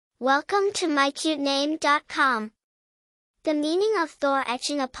Welcome to mycutename.com. The meaning of Thor.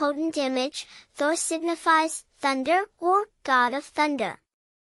 Etching a potent image, Thor signifies thunder or god of thunder.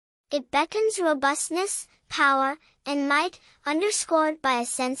 It beckons robustness, power, and might, underscored by a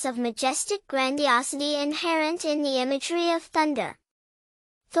sense of majestic grandiosity inherent in the imagery of thunder.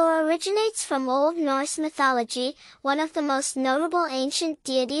 Thor originates from Old Norse mythology, one of the most notable ancient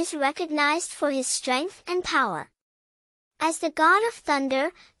deities recognized for his strength and power. As the god of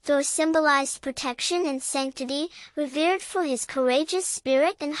thunder, Thor symbolized protection and sanctity, revered for his courageous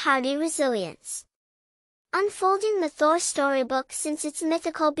spirit and hardy resilience. Unfolding the Thor storybook since its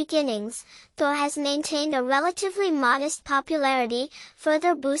mythical beginnings, Thor has maintained a relatively modest popularity,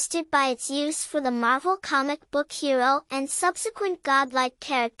 further boosted by its use for the Marvel comic book hero and subsequent godlike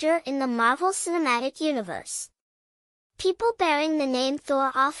character in the Marvel Cinematic Universe. People bearing the name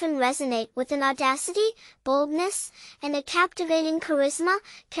Thor often resonate with an audacity, boldness, and a captivating charisma,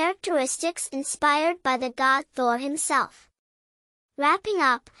 characteristics inspired by the god Thor himself. Wrapping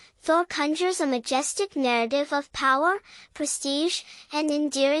up, Thor conjures a majestic narrative of power, prestige, and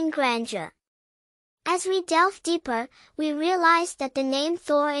endearing grandeur. As we delve deeper, we realize that the name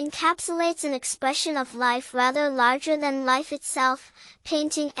Thor encapsulates an expression of life rather larger than life itself,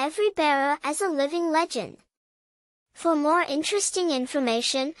 painting every bearer as a living legend. For more interesting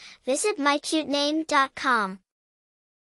information, visit mycutename.com.